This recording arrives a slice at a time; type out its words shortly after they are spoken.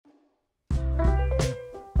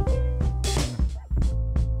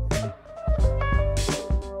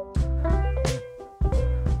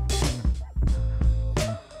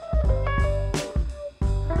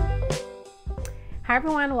Hi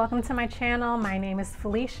everyone, welcome to my channel. My name is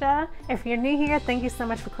Felicia. If you're new here, thank you so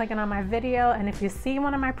much for clicking on my video. And if you see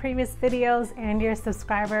one of my previous videos and you're a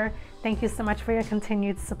subscriber, thank you so much for your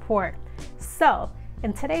continued support. So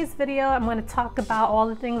in today's video, I'm going to talk about all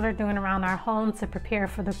the things we're doing around our home to prepare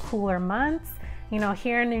for the cooler months. You know,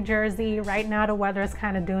 here in New Jersey, right now the weather is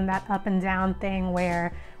kind of doing that up and down thing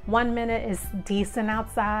where 1 minute is decent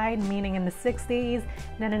outside, meaning in the 60s,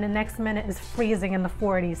 then in the next minute is freezing in the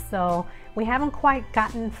 40s. So we haven't quite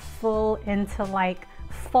gotten full into like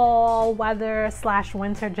fall weather /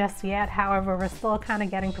 winter just yet. However, we're still kind of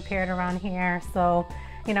getting prepared around here. So,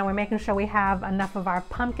 you know, we're making sure we have enough of our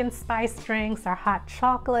pumpkin spice drinks, our hot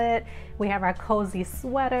chocolate, we have our cozy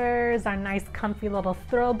sweaters, our nice comfy little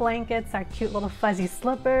throw blankets, our cute little fuzzy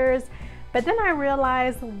slippers. But then I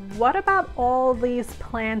realized, what about all these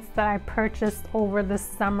plants that I purchased over the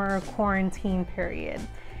summer quarantine period?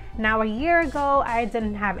 Now, a year ago, I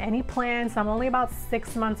didn't have any plants. I'm only about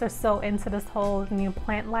 6 months or so into this whole new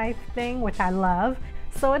plant life thing, which I love.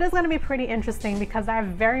 So it is going to be pretty interesting because I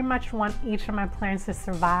very much want each of my plants to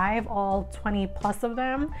survive, all 20 plus of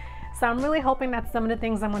them. So I'm really hoping that some of the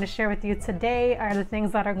things I'm going to share with you today are the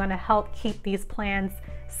things that are going to help keep these plants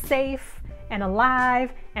safe and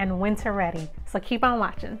alive and winter ready. So keep on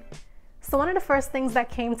watching. So one of the first things that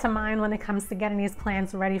came to mind when it comes to getting these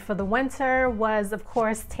plants ready for the winter was, of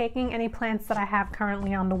course, taking any plants that I have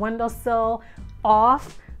currently on the windowsill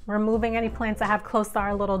off, removing any plants I have close to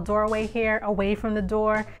our little doorway here, away from the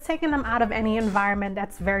door, taking them out of any environment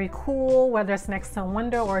that's very cool, whether it's next to a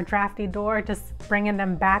window or a drafty door, just bringing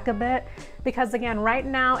them back a bit. Because again, right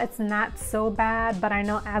now it's not so bad, but I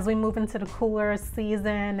know as we move into the cooler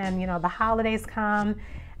season and you know the holidays come,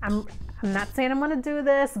 I'm not saying I'm going to do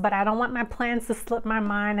this, but I don't want my plants to slip my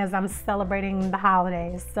mind as I'm celebrating the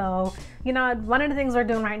holidays. So, you know, one of the things we're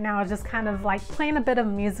doing right now is just kind of like playing a bit of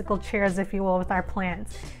musical chairs, if you will, with our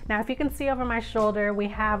plants. Now, if you can see over my shoulder, we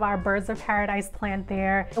have our Birds of Paradise plant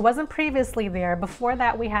there. It wasn't previously there. Before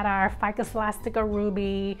that, we had our Ficus elastica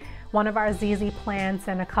ruby, one of our ZZ plants,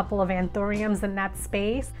 and a couple of anthuriums in that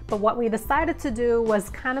space. But what we decided to do was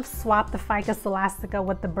kind of swap the Ficus elastica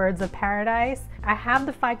with the Birds of Paradise. I have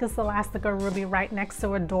the Ficus elastica ruby right next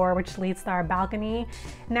to a door which leads to our balcony.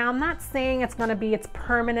 Now, I'm not saying it's going to be its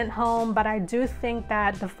permanent home, but I do think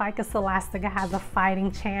that the Ficus elastica has a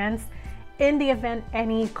fighting chance in the event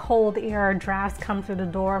any cold air drafts come through the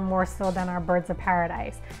door, more so than our Birds of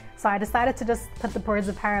Paradise. So I decided to just put the Birds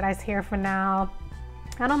of Paradise here for now.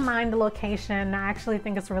 I don't mind the location. I actually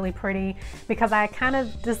think it's really pretty because I kind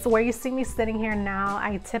of, just where you see me sitting here now,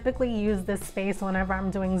 I typically use this space whenever I'm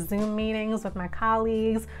doing Zoom meetings with my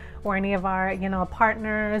colleagues or any of our, you know,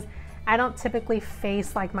 partners. I don't typically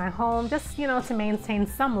face like my home, just, you know, to maintain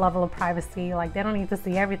some level of privacy. Like they don't need to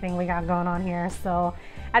see everything we got going on here. So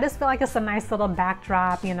I just feel like it's a nice little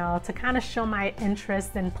backdrop, you know, to kind of show my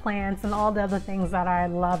interest in plants and all the other things that I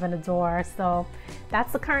love and adore. So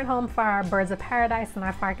that's the current home for our Birds of Paradise and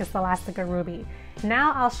our Ficus elastica ruby.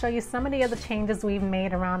 Now I'll show you some of the other changes we've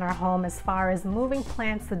made around our home as far as moving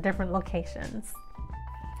plants to different locations.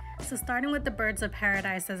 So starting with the Birds of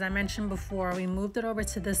Paradise, as I mentioned before, we moved it over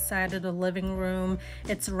to this side of the living room.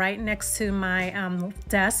 It's right next to my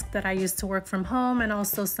desk that I use to work from home and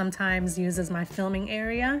also sometimes use as my filming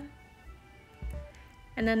area.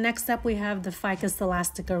 And then next up we have the Ficus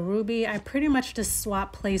elastica ruby. I pretty much just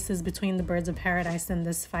swap places between the Birds of Paradise and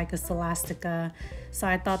this Ficus elastica. So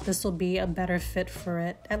I thought this will be a better fit for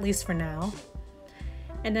it, at least for now.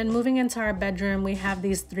 And then moving into our bedroom, we have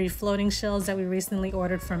these 3 floating shelves that we recently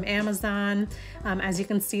ordered from Amazon. As you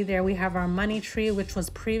can see there, we have our money tree, which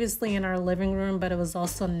was previously in our living room, but it was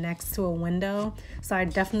also next to a window. So I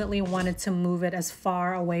definitely wanted to move it as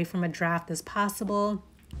far away from a draft as possible.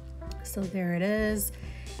 So there it is.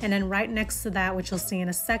 And then right next to that, which you'll see in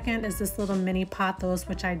a second, is this little mini pothos,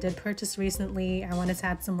 which I did purchase recently. I wanted to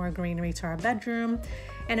add some more greenery to our bedroom.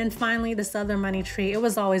 And then finally, this other money tree. It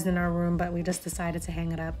was always in our room, but we just decided to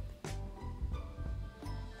hang it up.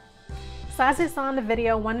 So as you saw in the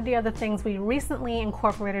video, one of the other things we recently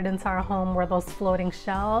incorporated into our home were those floating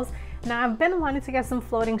shelves. Now, I've been wanting to get some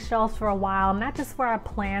floating shelves for a while, not just for our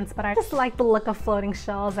plants, but I just like the look of floating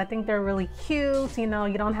shelves. I think they're really cute. You know,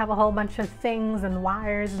 you don't have a whole bunch of things and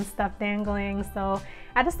wires and stuff dangling. So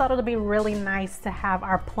I just thought it would be really nice to have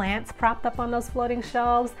our plants propped up on those floating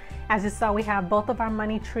shelves. As you saw, we have both of our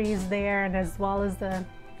money trees there, and as well as a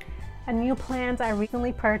new plant I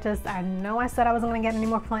recently purchased. I know I said I wasn't going to get any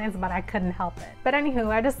more plants, but I couldn't help it. But anywho,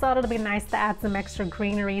 I just thought it would be nice to add some extra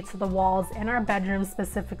greenery to the walls in our bedroom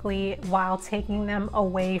specifically, while taking them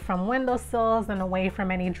away from windowsills and away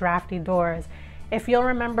from any drafty doors. If you'll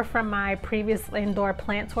remember from my previous indoor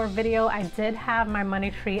plant tour video, I did have my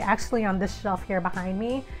money tree actually on this shelf here behind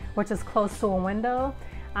me, which is close to a window.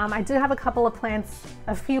 I do have a couple of plants,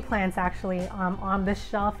 a few plants actually, on this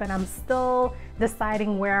shelf, and I'm still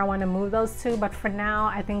deciding where I want to move those to, but for now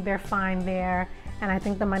I think they're fine there, and I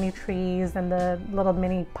think the money trees and the little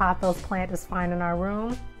mini pothos plant is fine in our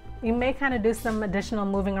room. We may kind of do some additional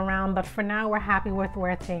moving around, but for now we're happy with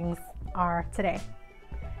where things are today.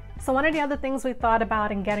 So one of the other things we thought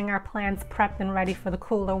about in getting our plants prepped and ready for the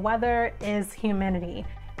cooler weather is humidity.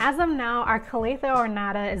 As of now, our Calathea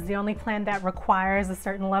ornata is the only plant that requires a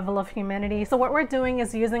certain level of humidity. So what we're doing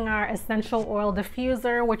is using our essential oil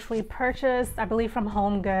diffuser, which we purchased, I believe, from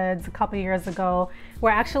Home Goods a couple years ago. We're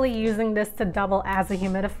actually using this to double as a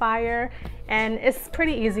humidifier, and it's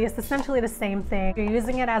pretty easy. It's essentially the same thing. You're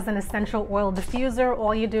using it as an essential oil diffuser.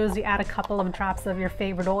 All you do is you add a couple of drops of your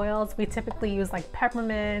favorite oils. We typically use like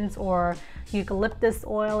peppermint or eucalyptus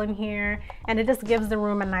oil in here, and it just gives the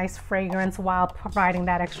room a nice fragrance while providing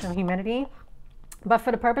that extra humidity. But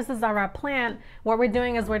for the purposes of our plant, what we're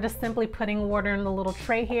doing is we're just simply putting water in the little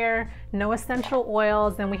tray here, no essential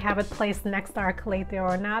oils, and we have it placed next to our Calathea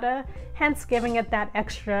ornata, hence giving it that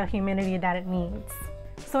extra humidity that it needs.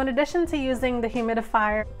 So in addition to using the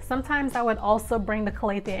humidifier, sometimes I would also bring the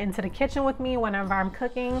Calathea into the kitchen with me whenever I'm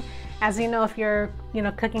cooking. As you know, if you're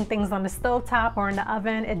cooking things on the stovetop or in the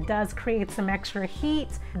oven, it does create some extra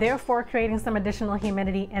heat, therefore creating some additional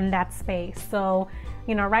humidity in that space. So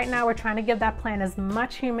right now we're trying to give that plant as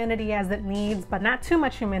much humidity as it needs, but not too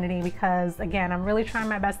much humidity, because again, I'm really trying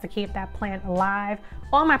my best to keep that plant alive,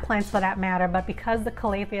 all my plants for that matter, but because the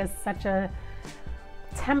Calathea is such a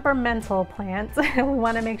temperamental plant, we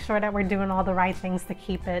want to make sure that we're doing all the right things to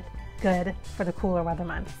keep it good for the cooler weather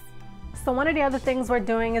months. So one of the other things we're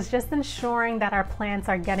doing is just ensuring that our plants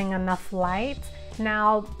are getting enough light.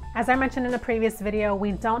 Now, as I mentioned in the previous video,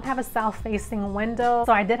 we don't have a south-facing window,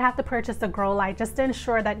 so I did have to purchase a grow light just to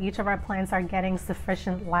ensure that each of our plants are getting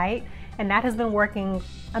sufficient light, and that has been working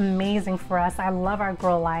amazing for us. I love our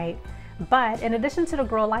grow light. But in addition to the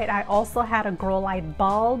grow light, I also had a grow light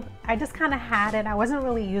bulb. I just kind of had it. I wasn't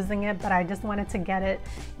really using it, but I just wanted to get it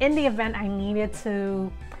in the event I needed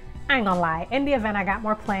to. I ain't gonna lie, in the event I got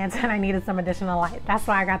more plants and I needed some additional light. That's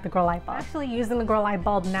why I got the grow light bulb. I'm actually using the grow light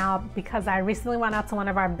bulb now because I recently went out to one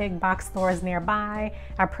of our big box stores nearby.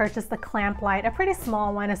 I purchased a clamp light, a pretty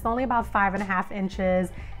small one. It's only about 5.5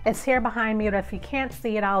 inches. It's here behind me, but if you can't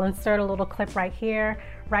see it, I'll insert a little clip right here.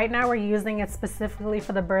 Right now we're using it specifically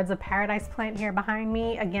for the Birds of Paradise plant here behind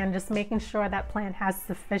me. Again, just making sure that plant has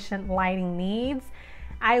sufficient lighting needs.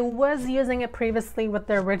 I was using it previously with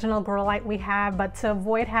the original grow light we have, but to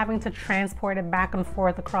avoid having to transport it back and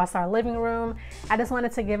forth across our living room, I just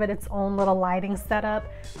wanted to give it its own little lighting setup.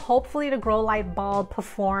 Hopefully the grow light bulb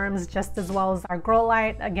performs just as well as our grow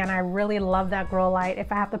light. Again, I really love that grow light.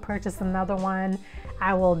 If I have to purchase another one,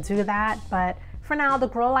 I will do that, but for now, the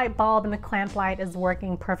grow light bulb and the clamp light is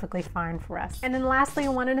working perfectly fine for us. And then lastly,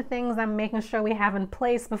 one of the things I'm making sure we have in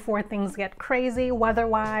place before things get crazy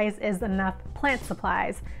weather-wise is enough plant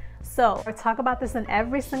supplies. So I talk about this in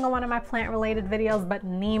every single one of my plant related videos, but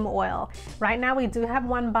neem oil. Right now we do have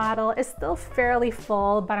one bottle. It's still fairly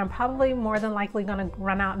full, but I'm probably more than likely gonna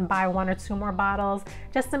run out and buy 1 or 2 more bottles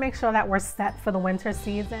just to make sure that we're set for the winter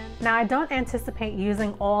season. Now I don't anticipate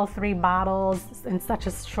using all 3 bottles in such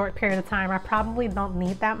a short period of time. I probably don't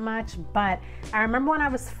need that much, but I remember when I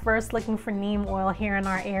was first looking for neem oil here in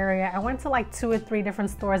our area, I went to like 2 or 3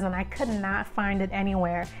 different stores and I could not find it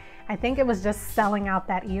anywhere. I think it was just selling out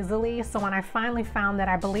that easily. So when I finally found that,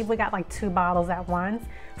 I believe we got like 2 bottles at once.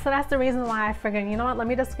 So that's the reason why I figured, you know what, let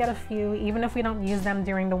me just get a few. Even if we don't use them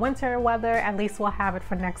during the winter weather, at least we'll have it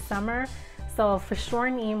for next summer. So for sure,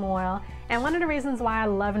 neem oil. And one of the reasons why I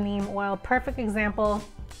love neem oil, perfect example,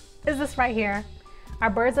 is this right here. Our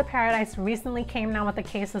Birds of Paradise recently came down with a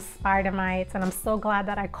case of spider mites, and I'm so glad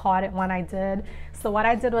that I caught it when I did. So what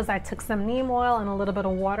I did was I took some neem oil and a little bit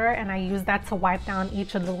of water, and I used that to wipe down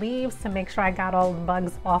each of the leaves to make sure I got all the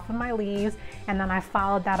bugs off of my leaves, and then I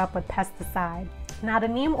followed that up with pesticide. Now the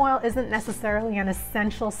neem oil isn't necessarily an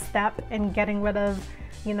essential step in getting rid of,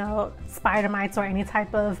 you know, spider mites or any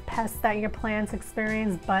type of pests that your plants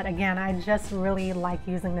experience, but again, I just really like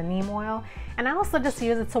using the neem oil. And I also just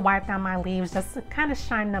use it to wipe down my leaves just to kind of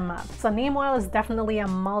shine them up. So neem oil is definitely a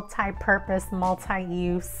multi-purpose,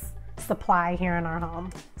 multi-use supply here in our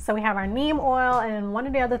home. So we have our neem oil, and one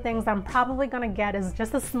of the other things I'm probably gonna get is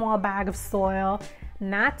just a small bag of soil.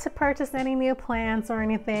 not to purchase any new plants or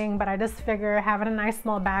anything, but I just figure having a nice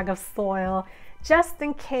small bag of soil just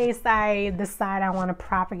in case I decide I want to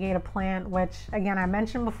propagate a plant, which again, I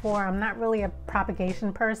mentioned before, I'm not really a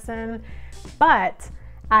propagation person, but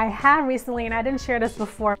I have recently, and I didn't share this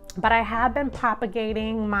before, but I have been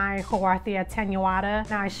propagating my Hoarthia attenuata.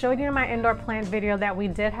 Now I showed you in my indoor plant video that we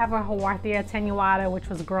did have a Hoarthia attenuata, which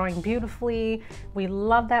was growing beautifully. We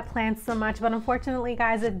love that plant so much, but unfortunately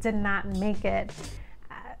guys, it did not make it.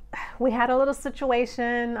 We had a little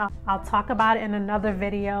situation, I'll talk about it in another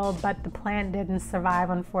video, but the plant didn't survive,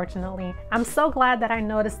 unfortunately. I'm so glad that I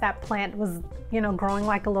noticed that plant was, growing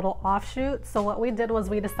like a little offshoot. So what we did was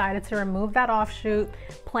we decided to remove that offshoot,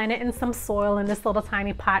 plant it in some soil in this little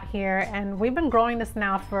tiny pot here, and we've been growing this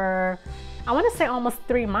now for, I want to say almost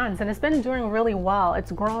 3 months, and it's been doing really well.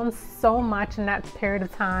 It's grown so much in that period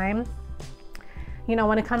of time.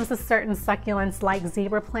 When it comes to certain succulents like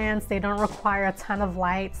zebra plants, they don't require a ton of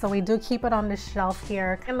light. So we do keep it on the shelf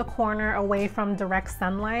here in the corner away from direct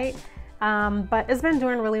sunlight. But it's been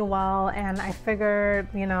doing really well. And I figured,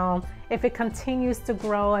 if it continues to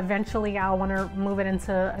grow, eventually I'll want to move it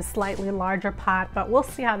into a slightly larger pot, but we'll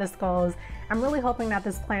see how this goes. I'm really hoping that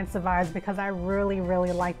this plant survives because I really,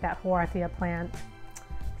 really like that Hoarthia plant.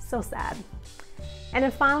 So sad. And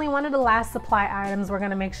then finally, one of the last supply items we're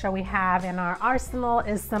going to make sure we have in our arsenal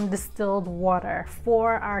is some distilled water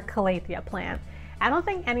for our Calathea plant. I don't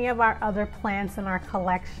think any of our other plants in our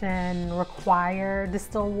collection require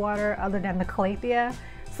distilled water other than the Calathea.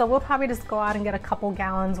 So we'll probably just go out and get a couple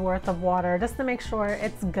gallons worth of water just to make sure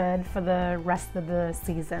it's good for the rest of the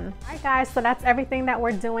season. All right guys, so that's everything that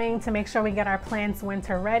we're doing to make sure we get our plants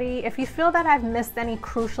winter ready. If you feel that I've missed any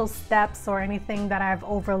crucial steps or anything that I've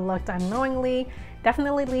overlooked unknowingly,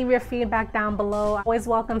 definitely leave your feedback down below. I always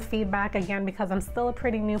welcome feedback again because I'm still a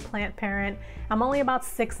pretty new plant parent. I'm only about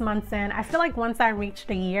 6 months in. I feel like once I reach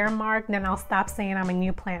the year mark, then I'll stop saying I'm a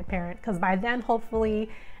new plant parent because by then hopefully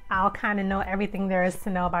I'll kind of know everything there is to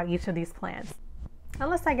know about each of these plants.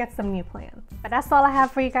 Unless I get some new plants. But that's all I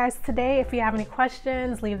have for you guys today. If you have any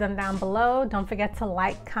questions, leave them down below. Don't forget to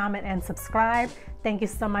like, comment, and subscribe. Thank you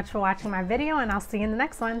so much for watching my video, and I'll see you in the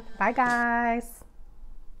next one. Bye guys.